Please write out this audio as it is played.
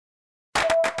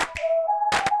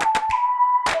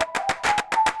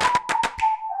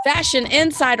Fashion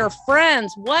Insider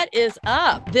friends, what is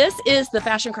up? This is the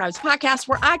Fashion Crimes podcast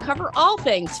where I cover all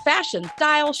things fashion,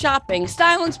 style, shopping,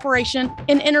 style inspiration,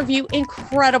 and interview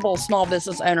incredible small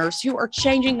business owners who are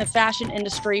changing the fashion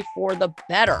industry for the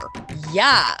better.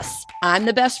 Yes, I'm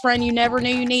the best friend you never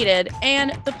knew you needed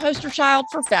and the poster child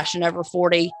for fashion over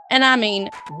 40, and I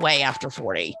mean way after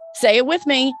 40. Say it with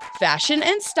me, fashion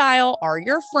and style are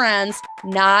your friends,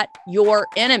 not your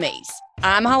enemies.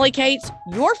 I'm Holly Cates,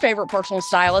 your favorite personal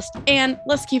stylist, and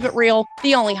let's keep it real,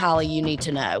 the only Holly you need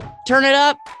to know. Turn it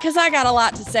up, because I got a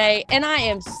lot to say, and I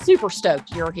am super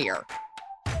stoked you're here.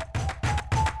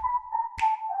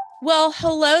 Well,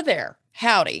 hello there.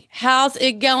 Howdy. How's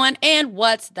it going? And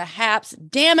what's the haps?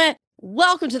 Damn it.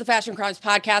 Welcome to the Fashion Crimes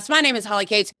Podcast. My name is Holly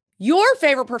Cates, your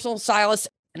favorite personal stylist,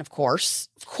 and of course,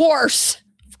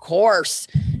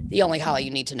 the only Holly you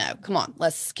need to know. Come on,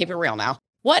 let's keep it real now.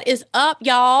 What is up,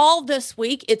 y'all? This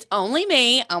week, it's only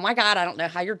me. Oh my God, I don't know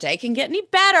how your day can get any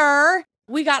better.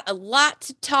 We got a lot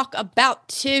to talk about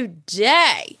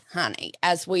today, honey.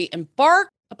 As we embark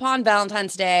upon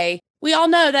Valentine's Day, we all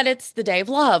know that it's the day of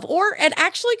love, or it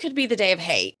actually could be the day of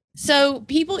hate. So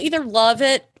people either love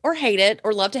it or hate it,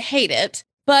 or love to hate it.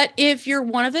 But if you're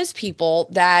one of those people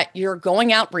that you're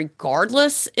going out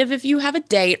regardless if you have a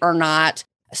date or not,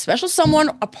 especially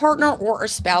someone, a partner or a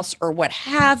spouse or what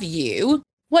have you,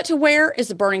 what to wear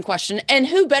is a burning question, and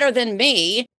who better than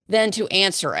me than to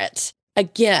answer it?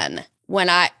 Again, when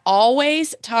I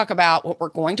always talk about what we're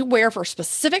going to wear for a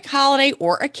specific holiday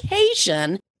or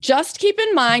occasion, just keep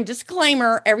in mind,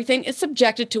 disclaimer, everything is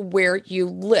subjected to where you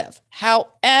live.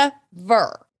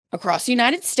 However, across the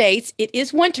United States, it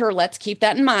is winter. Let's keep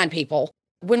that in mind, people.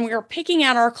 When we are picking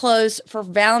out our clothes for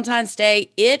Valentine's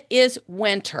Day, it is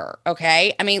winter,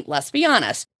 okay? I mean, let's be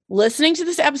honest. Listening to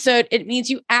this episode, it means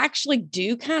you actually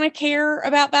do kind of care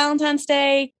about Valentine's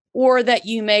Day, or that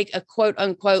you make a quote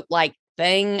unquote like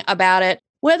thing about it,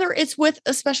 whether it's with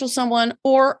a special someone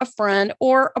or a friend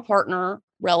or a partner,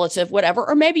 relative, whatever,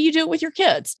 or maybe you do it with your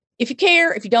kids. If you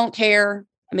care, if you don't care,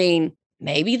 I mean,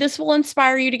 maybe this will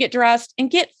inspire you to get dressed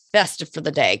and get festive for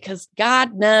the day, because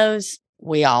God knows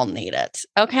we all need it.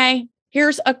 Okay.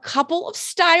 Here's a couple of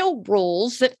style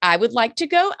rules that I would like to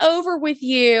go over with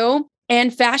you,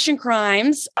 and fashion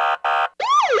crimes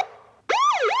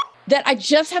that I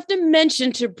just have to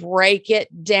mention to break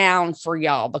it down for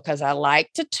y'all, because I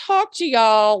like to talk to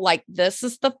y'all like this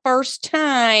is the first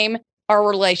time our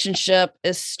relationship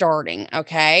is starting.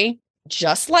 Okay.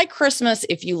 Just like Christmas,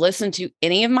 if you listen to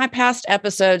any of my past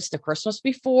episodes, the Christmas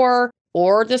before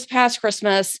or this past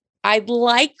Christmas, I'd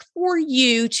like for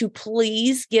you to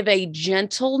please give a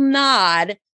gentle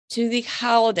nod to the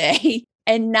holiday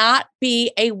and not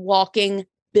be a walking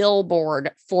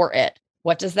billboard for it.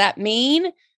 What does that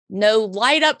mean? No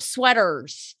light up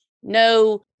sweaters,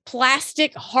 no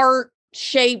plastic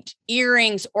heart-shaped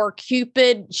earrings or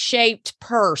Cupid-shaped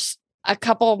purse. A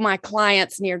couple of my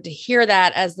clients need to hear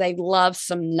that, as they love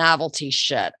some novelty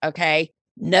shit, okay?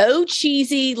 No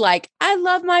cheesy, like, I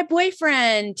love my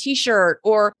boyfriend t-shirt,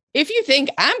 or if you think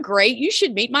I'm great, you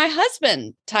should meet my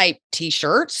husband type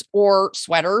t-shirts or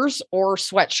sweaters or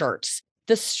sweatshirts.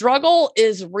 The struggle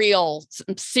is real.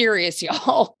 I'm serious,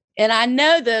 y'all. And I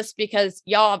know this because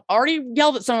y'all have already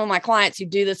yelled at some of my clients who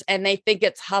do this, and they think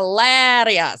it's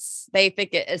hilarious. They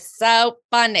think it is so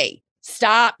funny.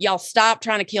 Stop. Y'all stop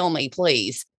trying to kill me,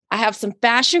 please. I have some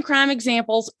fashion crime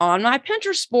examples on my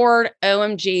Pinterest board.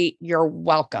 OMG, you're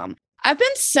welcome. I've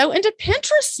been so into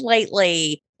Pinterest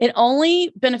lately. It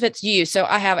only benefits you. So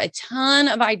I have a ton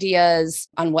of ideas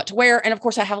on what to wear. And of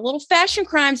course, I have a little fashion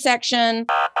crime section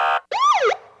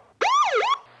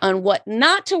on what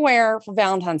not to wear for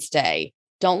Valentine's Day.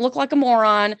 Don't look like a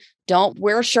moron. Don't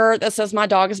wear a shirt that says my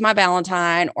dog is my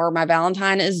Valentine, or my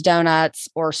Valentine is donuts,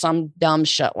 or some dumb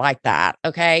shit like that.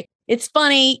 Okay. It's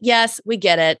funny. Yes, we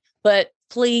get it. But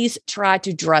please try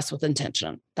to dress with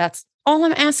intention. That's all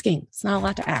I'm asking. It's not a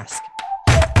lot to ask.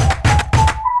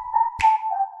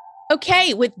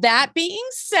 Okay, with that being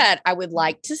said, I would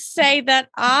like to say that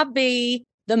the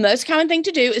most common thing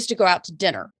to do is to go out to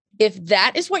dinner. If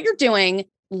that is what you're doing,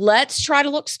 let's try to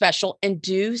look special and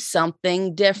do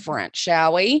something different,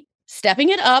 shall we? Stepping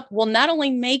it up will not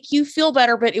only make you feel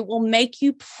better, but it will make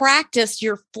you practice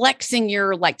your flexing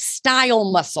your style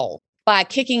muscle by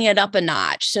kicking it up a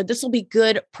notch. So this will be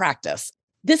good practice.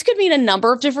 This could mean a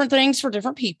number of different things for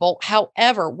different people.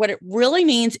 However, what it really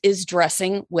means is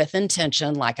dressing with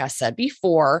intention. Like I said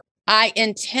before, I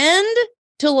intend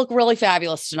to look really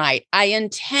fabulous tonight. I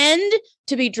intend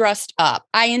to be dressed up.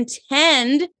 I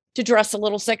intend to dress a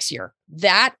little sexier.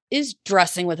 That is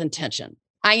dressing with intention.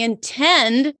 I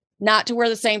intend not to wear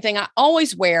the same thing I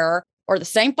always wear, or the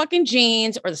same fucking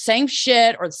jeans or the same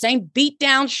shit or the same beat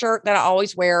down shirt that I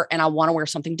always wear, and I want to wear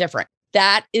something different.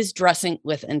 That is dressing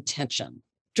with intention.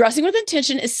 Dressing with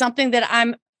intention is something that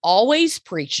I'm always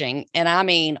preaching, and I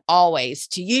mean always,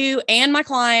 to you and my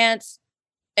clients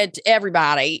and to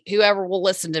everybody, whoever will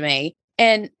listen to me.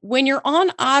 And when you're on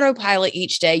autopilot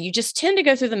each day, you just tend to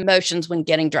go through the motions when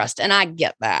getting dressed. And I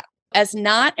get that, as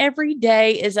not every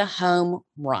day is a home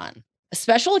run. A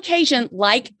special occasion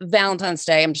like Valentine's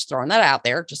Day, I'm just throwing that out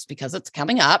there just because it's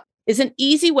coming up, is an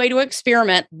easy way to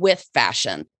experiment with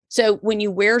fashion. So when you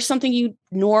wear something you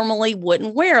normally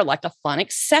wouldn't wear, like a fun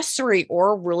accessory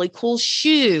or a really cool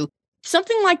shoe,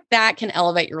 something like that can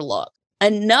elevate your look.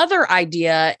 Another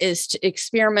idea is to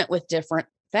experiment with different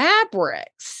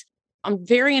fabrics. I'm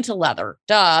very into leather.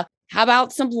 Duh. How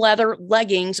about some leather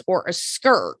leggings or a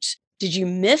skirt? Did you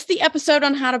miss the episode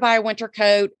on how to buy a winter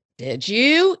coat? Did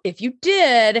you? If you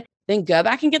did, then go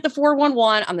back and get the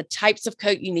 411 on the types of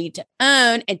coat you need to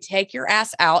own and take your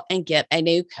ass out and get a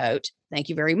new coat. Thank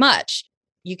you very much.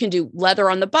 You can do leather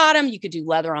on the bottom. You could do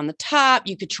leather on the top.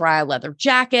 You could try a leather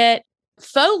jacket.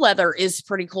 Faux leather is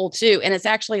pretty cool too. And it's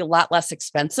actually a lot less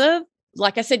expensive.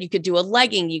 Like I said, you could do a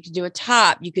legging, you could do a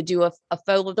top, you could do a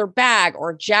faux leather bag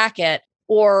or a jacket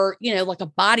or, like a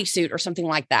bodysuit or something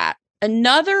like that.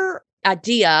 Another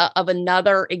idea of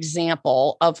another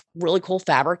example of really cool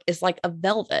fabric is like a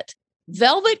velvet.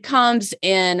 Velvet comes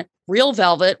in real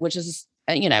velvet, which is,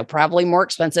 probably more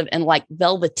expensive, and like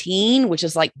velveteen, which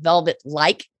is like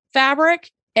velvet-like fabric.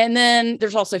 And then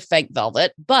there's also fake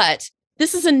velvet, but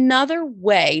this is another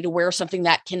way to wear something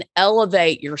that can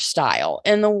elevate your style.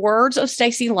 In the words of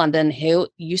Stacey London, who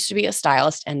used to be a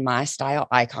stylist and my style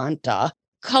icon,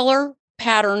 color,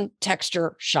 pattern,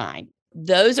 texture, shine.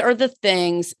 Those are the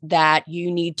things that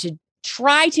you need to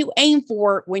try to aim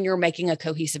for when you're making a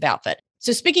cohesive outfit.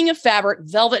 So speaking of fabric,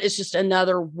 velvet is just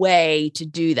another way to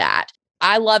do that.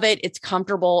 I love it. It's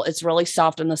comfortable. It's really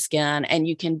soft on the skin, and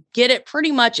you can get it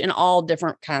pretty much in all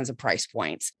different kinds of price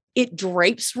points. It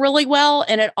drapes really well,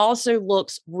 and it also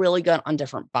looks really good on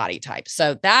different body types.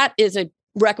 So that is a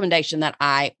recommendation that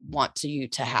I want you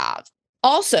to have.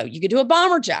 Also, you could do a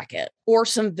bomber jacket or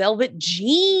some velvet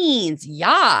jeans,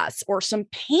 yes, or some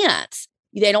pants.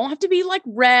 They don't have to be like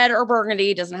red or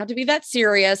burgundy. It doesn't have to be that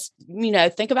serious.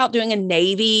 Think about doing a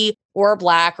navy or a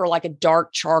black or like a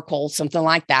dark charcoal, something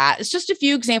like that. It's just a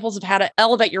few examples of how to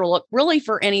elevate your look really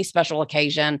for any special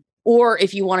occasion, or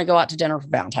if you want to go out to dinner for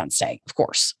Valentine's Day, of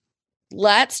course.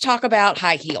 Let's talk about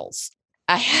high heels.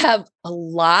 I have a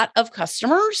lot of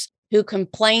customers who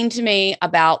complain to me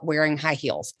about wearing high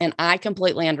heels, and I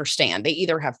completely understand. They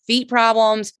either have feet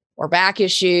problems or back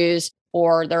issues,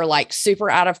 or they're like super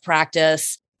out of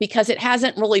practice because it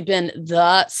hasn't really been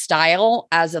the style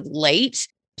as of late.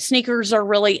 Sneakers are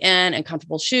really in, and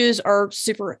comfortable shoes are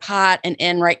super hot and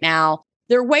in right now.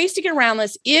 There are ways to get around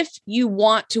this if you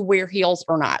want to wear heels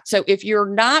or not. So if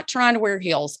you're not trying to wear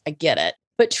heels, I get it.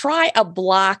 But try a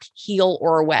block heel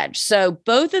or a wedge. So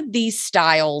both of these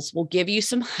styles will give you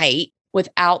some height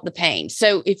without the pain.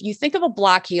 So if you think of a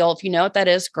block heel, if you know what that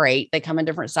is, great. They come in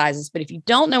different sizes. But if you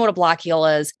don't know what a block heel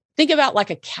is, think about like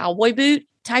a cowboy boot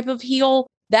type of heel.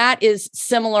 That is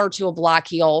similar to a block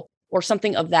heel, or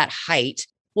something of that height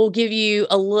will give you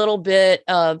a little bit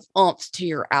of oomph to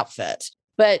your outfit.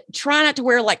 But try not to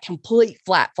wear like complete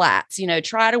flats.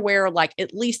 Try to wear like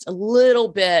at least a little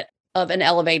bit of an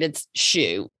elevated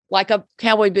shoe, like a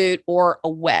cowboy boot or a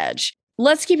wedge.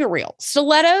 Let's keep it real.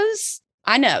 Stilettos,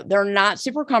 I know they're not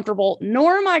super comfortable,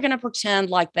 nor am I going to pretend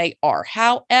like they are.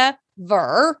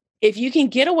 However, if you can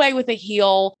get away with a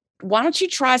heel, why don't you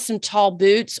try some tall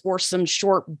boots or some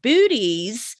short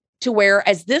booties to wear,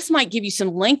 as this might give you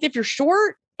some length if you're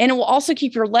short, and it will also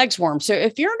keep your legs warm. So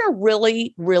if you're in a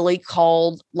really, really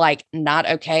cold, like not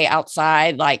okay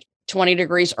outside, like 20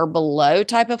 degrees or below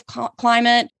type of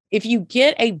climate, if you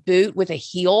get a boot with a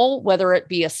heel, whether it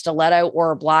be a stiletto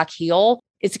or a block heel,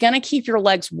 it's going to keep your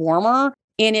legs warmer,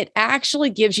 and it actually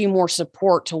gives you more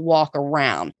support to walk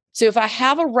around. So if I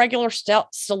have a regular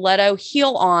stiletto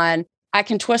heel on, I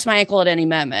can twist my ankle at any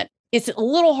moment. It's a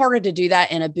little harder to do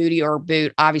that in a bootie or a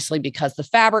boot, obviously, because the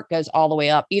fabric goes all the way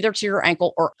up, either to your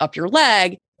ankle or up your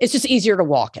leg. It's just easier to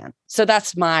walk in. So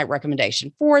that's my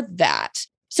recommendation for that.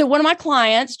 So one of my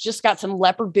clients just got some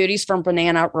leopard booties from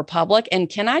Banana Republic. And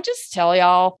can I just tell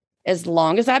y'all, as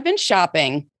long as I've been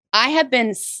shopping, I have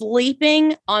been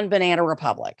sleeping on Banana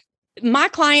Republic. My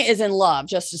client is in love,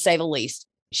 just to say the least.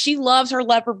 She loves her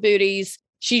leopard booties.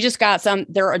 She just got some.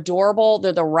 They're adorable.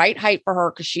 They're the right height for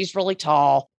her because she's really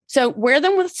tall. So wear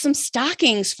them with some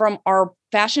stockings from our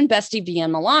fashion bestie, Via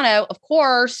Milano. Of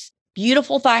course,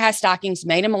 beautiful thigh-high stockings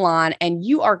made in Milan, and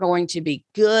you are going to be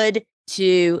good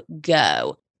to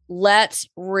go. Let's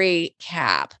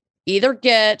recap. Either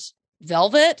get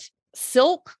velvet,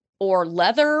 silk, or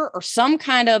leather, or some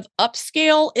kind of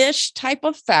upscale-ish type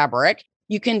of fabric.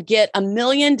 You can get a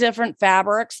million different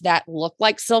fabrics that look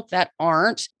like silk that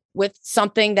aren't, with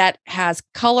something that has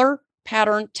color,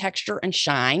 pattern, texture, and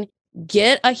shine.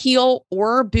 Get a heel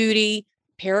or a bootie,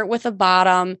 pair it with a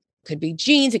bottom. Could be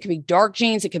jeans, it could be dark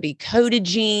jeans, it could be coated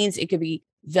jeans, it could be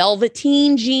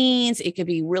velveteen jeans, it could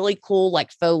be really cool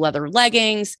like faux leather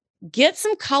leggings. Get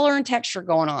some color and texture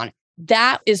going on.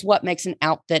 That is what makes an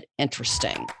outfit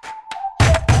interesting.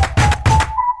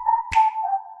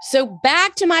 So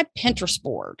back to my Pinterest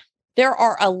board. There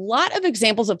are a lot of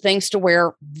examples of things to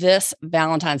wear this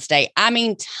Valentine's Day. I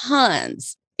mean,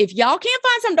 tons. If y'all can't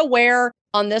find something to wear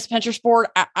on this Pinterest board,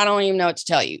 I don't even know what to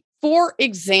tell you. For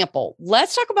example,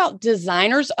 let's talk about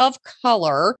designers of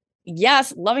color.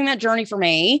 Yes, loving that journey for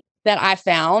me that I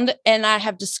found. And I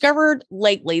have discovered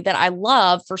lately that I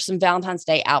love for some Valentine's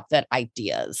Day outfit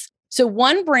ideas. So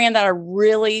one brand that I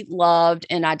really loved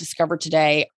and I discovered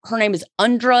today, her name is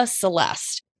Undra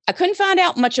Celeste. I couldn't find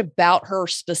out much about her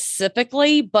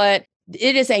specifically, but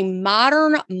it is a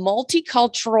modern,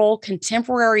 multicultural,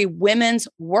 contemporary women's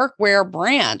workwear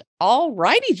brand. All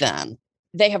righty then.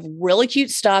 They have really cute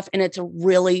stuff and it's a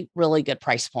really, really good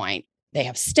price point. They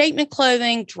have statement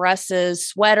clothing, dresses,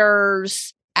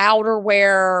 sweaters,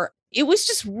 outerwear. It was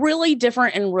just really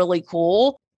different and really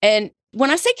cool. And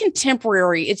when I say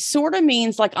contemporary, it sort of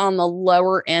means like on the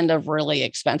lower end of really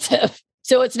expensive.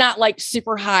 So it's not like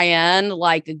super high end,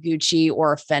 like a Gucci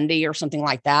or a Fendi or something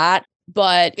like that,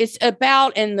 but it's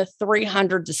about in the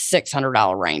 $300 to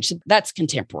 $600 range. That's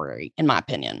contemporary, in my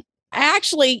opinion. I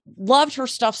actually loved her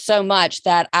stuff so much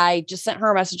that I just sent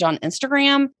her a message on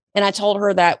Instagram and I told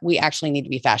her that we actually need to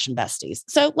be fashion besties.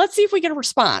 So let's see if we get a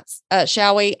response,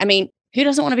 shall we? I mean, who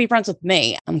doesn't want to be friends with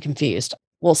me? I'm confused.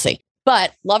 We'll see.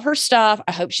 But love her stuff.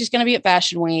 I hope she's going to be at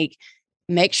Fashion Week.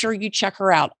 Make sure you check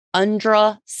her out.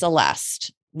 Undra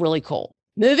Celeste. Really cool.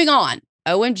 Moving on.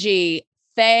 OMG.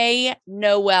 Faye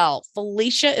Noel.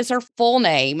 Felicia is her full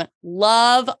name.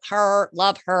 Love her,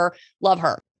 love her, love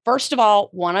her. First of all,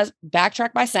 want to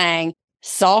backtrack by saying,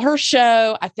 saw her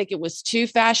show. I think it was 2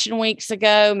 Fashion Weeks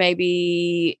ago,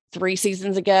 maybe 3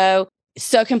 seasons ago.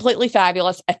 So completely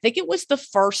fabulous. I think it was the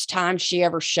first time she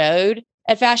ever showed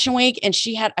at Fashion Week. And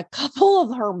she had a couple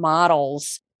of her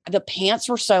models. The pants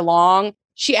were so long.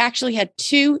 She actually had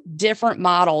 2 different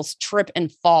models trip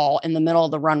and fall in the middle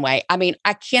of the runway. I mean,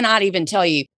 I cannot even tell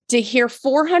you, to hear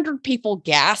 400 people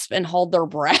gasp and hold their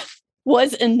breath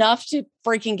was enough to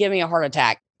freaking give me a heart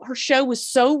attack. Her show was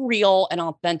so real and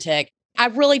authentic. I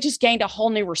really just gained a whole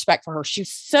new respect for her.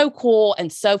 She's so cool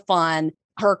and so fun.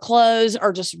 Her clothes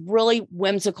are just really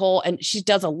whimsical and she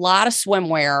does a lot of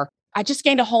swimwear. I just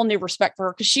gained a whole new respect for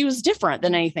her because she was different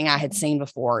than anything I had seen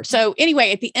before. So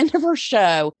anyway, at the end of her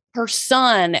show, her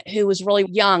son, who was really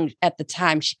young at the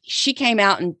time, she came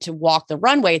out and to walk the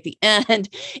runway at the end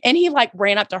and he like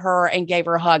ran up to her and gave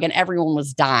her a hug and everyone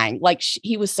was dying. Like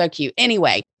he was so cute.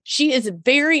 Anyway, she is a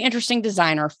very interesting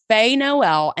designer, Faye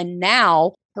Noel, and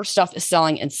now her stuff is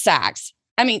selling in Saks.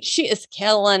 I mean, she is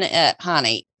killing it,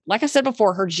 honey. Like I said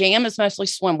before, her jam is mostly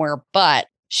swimwear, but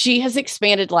she has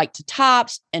expanded like to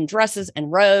tops and dresses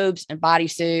and robes and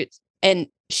bodysuits. And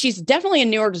she's definitely a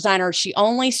newer designer. She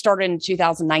only started in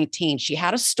 2019. She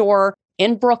had a store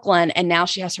in Brooklyn and now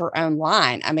she has her own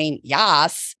line. I mean,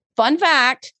 yes. Fun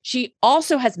fact, she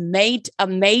also has made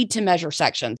to measure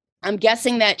section. I'm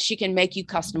guessing that she can make you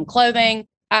custom clothing.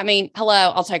 I mean,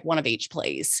 hello, I'll take one of each,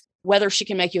 please. Whether she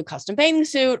can make you a custom bathing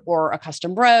suit or a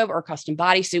custom robe or a custom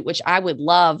bodysuit, which I would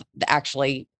love,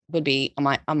 actually would be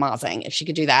amazing if she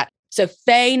could do that. So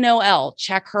Faye Noel,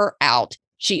 check her out.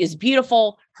 She is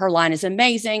beautiful. Her line is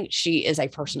amazing. She is a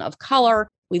person of color.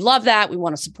 We love that. We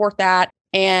want to support that.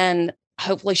 And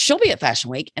hopefully she'll be at Fashion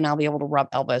Week and I'll be able to rub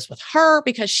elbows with her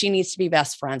because she needs to be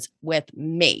best friends with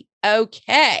me.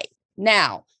 Okay.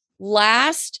 Now,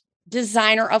 last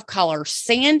designer of color,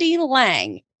 Sandy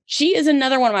Lang. She is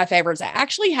another one of my favorites. I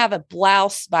actually have a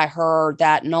blouse by her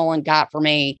that Nolan got for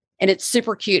me. And it's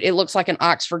super cute. It looks like an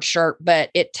Oxford shirt, but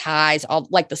it ties all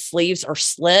like the sleeves are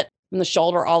slit from the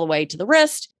shoulder all the way to the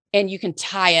wrist. And you can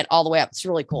tie it all the way up. It's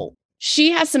really cool.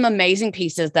 She has some amazing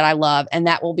pieces that I love, and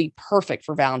that will be perfect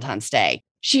for Valentine's Day.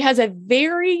 She has a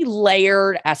very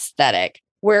layered aesthetic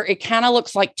where it kind of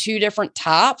looks like 2 different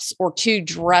tops or 2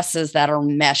 dresses that are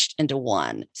meshed into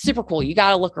one. Super cool. You got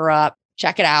to look her up.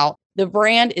 Check it out. The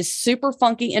brand is super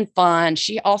funky and fun.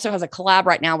 She also has a collab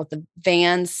right now with the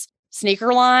Vans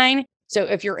sneaker line. So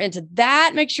if you're into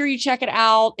that, make sure you check it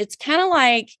out. It's kind of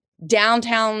like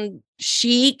downtown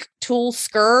chic tulle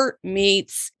skirt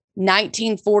meets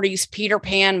 1940s Peter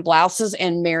Pan blouses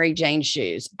and Mary Jane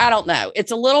shoes. I don't know.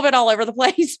 It's a little bit all over the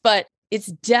place, but it's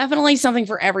definitely something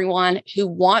for everyone who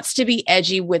wants to be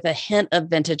edgy with a hint of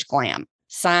vintage glam.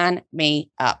 Sign me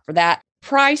up for that.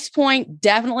 Price point,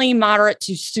 definitely moderate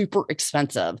to super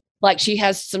expensive. Like she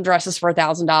has some dresses for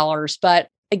 $1,000. But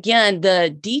again,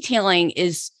 the detailing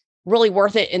is really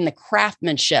worth it in the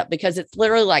craftsmanship because it's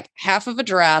literally like half of a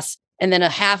dress and then a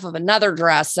half of another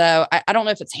dress. So I don't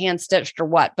know if it's hand stitched or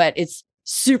what, but it's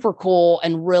super cool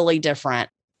and really different.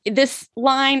 This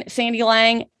line, Sandy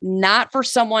Lang, not for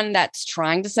someone that's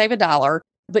trying to save $1,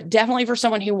 but definitely for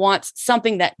someone who wants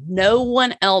something that no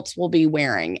one else will be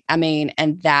wearing. I mean,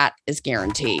 and that is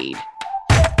guaranteed.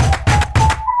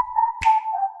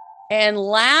 And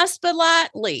last but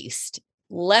not least,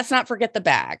 let's not forget the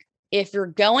bag. If you're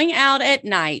going out at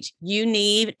night, you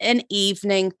need an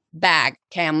evening bag.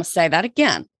 Okay, I'm going to say that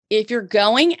again. If you're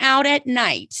going out at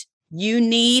night, you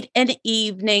need an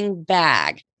evening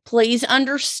bag. Please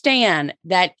understand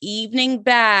that evening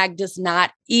bag does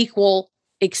not equal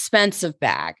expensive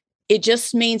bag. It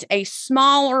just means a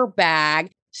smaller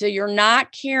bag. So you're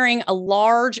not carrying a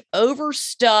large,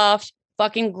 overstuffed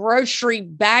fucking grocery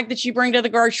bag that you bring to the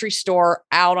grocery store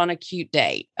out on a cute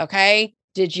date. Okay.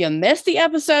 Did you miss the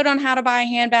episode on how to buy a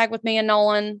handbag with me and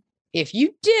Nolan? If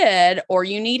you did, or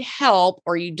you need help,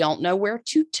 or you don't know where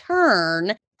to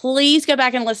turn, please go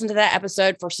back and listen to that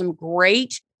episode for some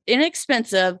great,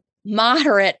 inexpensive,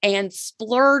 moderate, and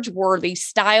splurge-worthy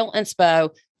style inspo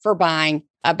for buying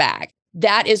a bag.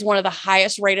 That is one of the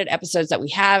highest rated episodes that we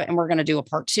have, and we're going to do a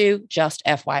part 2, just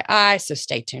FYI, so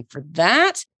stay tuned for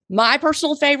that. My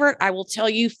personal favorite, I will tell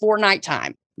you for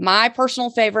nighttime. My personal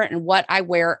favorite and what I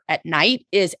wear at night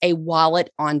is a wallet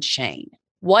on chain.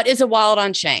 What is a wallet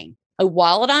on chain? A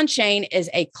wallet on chain is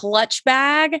a clutch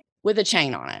bag with a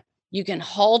chain on it. You can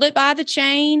hold it by the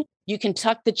chain. You can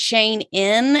tuck the chain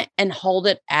in and hold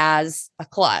it as a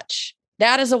clutch.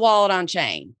 That is a wallet on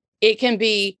chain. It can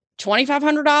be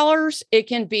 $2,500. It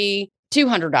can be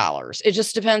 $200. It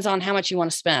just depends on how much you want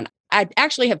to spend. I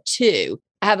actually have two.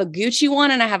 I have a Gucci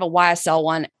one and I have a YSL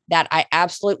one that I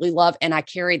absolutely love. And I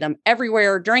carry them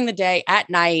everywhere during the day, at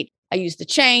night. I use the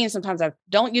chain. Sometimes I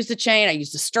don't use the chain. I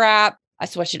use the strap. I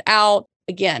switch it out.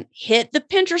 Again, hit the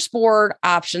Pinterest board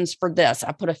options for this.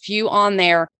 I put a few on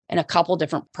there and a couple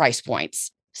different price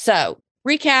points. So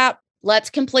recap, let's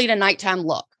complete a nighttime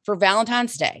look for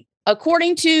Valentine's Day.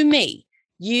 According to me,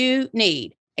 you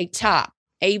need a top,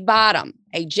 a bottom,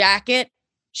 a jacket,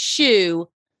 shoe,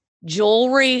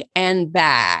 jewelry, and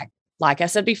bag. Like I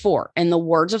said before, in the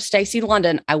words of Stacey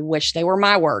London, I wish they were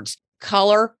my words: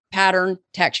 color, pattern,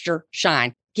 texture,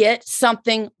 shine. Get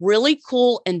something really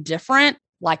cool and different,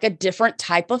 like a different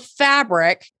type of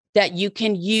fabric that you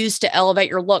can use to elevate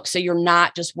your look so you're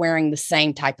not just wearing the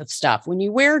same type of stuff. When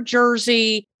you wear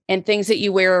jersey and things that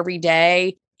you wear every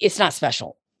day, it's not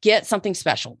special. Get something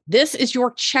special. This is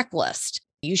your checklist.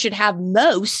 You should have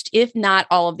most, if not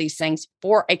all of these things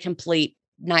for a complete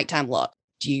nighttime look.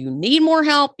 Do you need more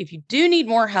help? If you do need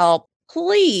more help,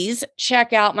 please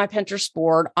check out my Pinterest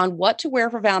board on what to wear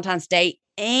for Valentine's Day.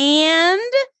 And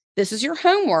this is your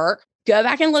homework. Go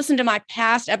back and listen to my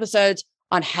past episodes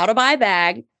on how to buy a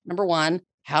bag, number 1,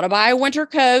 how to buy a winter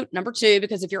coat, number 2,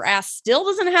 because if your ass still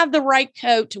doesn't have the right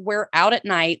coat to wear out at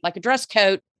night, like a dress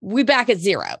coat, we back at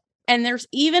 0. And there's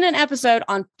even an episode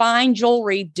on fine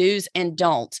jewelry do's and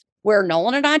don'ts, where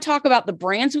Nolan and I talk about the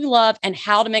brands we love and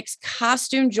how to mix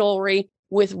costume jewelry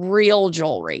with real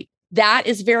jewelry. That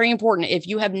is very important. If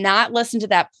you have not listened to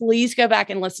that, please go back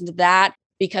and listen to that,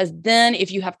 because then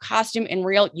if you have costume and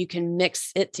real, you can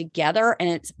mix it together and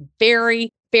it's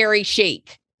very, very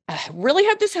chic. I really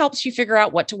hope this helps you figure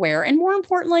out what to wear. And more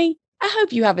importantly, I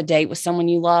hope you have a date with someone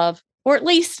you love, or at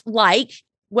least like,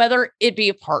 whether it be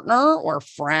a partner or a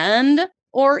friend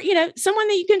or, someone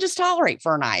that you can just tolerate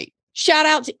for a night. Shout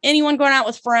out to anyone going out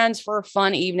with friends for a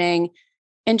fun evening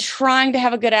and trying to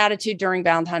have a good attitude during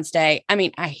Valentine's Day. I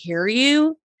mean, I hear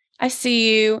you, I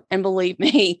see you, and believe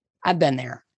me, I've been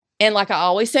there. And like I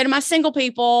always say to my single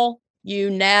people, you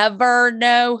never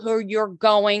know who you're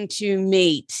going to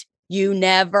meet. You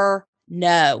never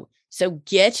know. So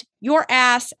get your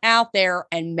ass out there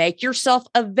and make yourself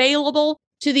available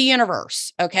to the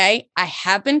universe. Okay. I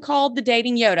have been called the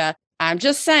dating Yoda. I'm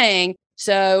just saying.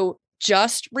 So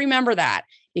just remember that.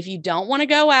 If you don't want to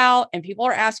go out and people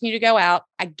are asking you to go out,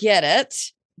 I get it,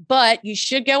 but you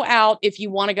should go out if you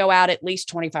want to go out at least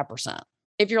 25%.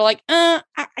 If you're like, I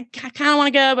kind of want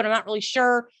to go, but I'm not really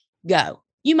sure, go.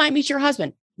 You might meet your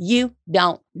husband. You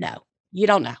don't know. You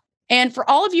don't know. And for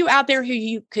all of you out there who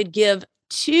you could give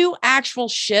 2 actual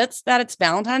shits that it's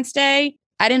Valentine's Day,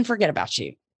 I didn't forget about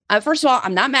you. First of all,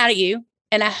 I'm not mad at you.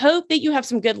 And I hope that you have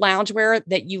some good loungewear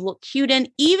that you look cute in,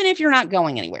 even if you're not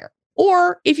going anywhere.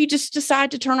 Or if you just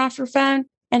decide to turn off your phone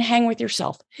and hang with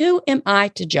yourself. Who am I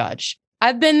to judge?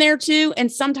 I've been there too. And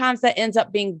sometimes that ends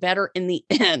up being better in the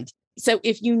end. So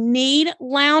if you need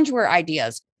loungewear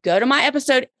ideas, go to my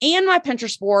episode and my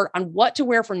Pinterest board on what to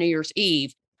wear for New Year's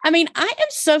Eve. I mean, I am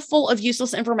so full of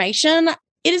useless information.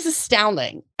 It is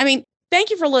astounding. I mean, thank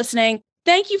you for listening.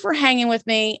 Thank you for hanging with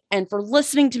me and for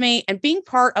listening to me and being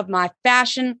part of my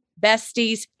fashion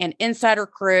besties and insider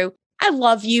crew. I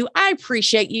love you. I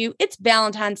appreciate you. It's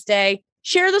Valentine's Day.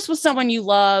 Share this with someone you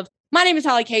love. My name is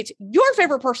Holly Cates, your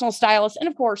favorite personal stylist. And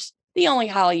of course, the only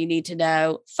Holly you need to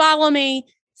know. Follow me,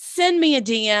 send me a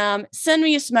DM, send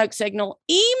me a smoke signal,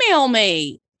 email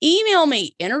me,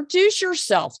 introduce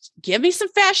yourself, give me some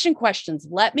fashion questions.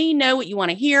 Let me know what you want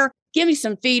to hear. Give me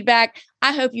some feedback.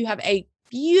 I hope you have a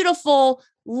beautiful,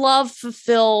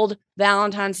 love-fulfilled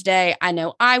Valentine's Day. I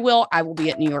know I will. I will be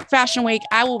at New York Fashion Week.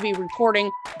 I will be reporting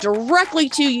directly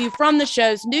to you from the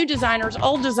shows, new designers,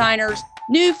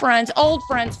 new friends, old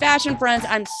friends, fashion friends.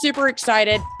 I'm super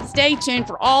excited. Stay tuned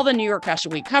for all the New York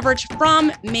Fashion Week coverage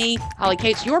from me, Holly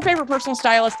Cates, your favorite personal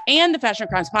stylist, and the Fashion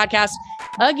Crimes Podcast.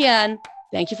 Again,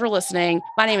 thank you for listening.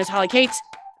 My name is Holly Cates,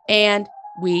 and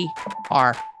we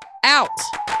are out.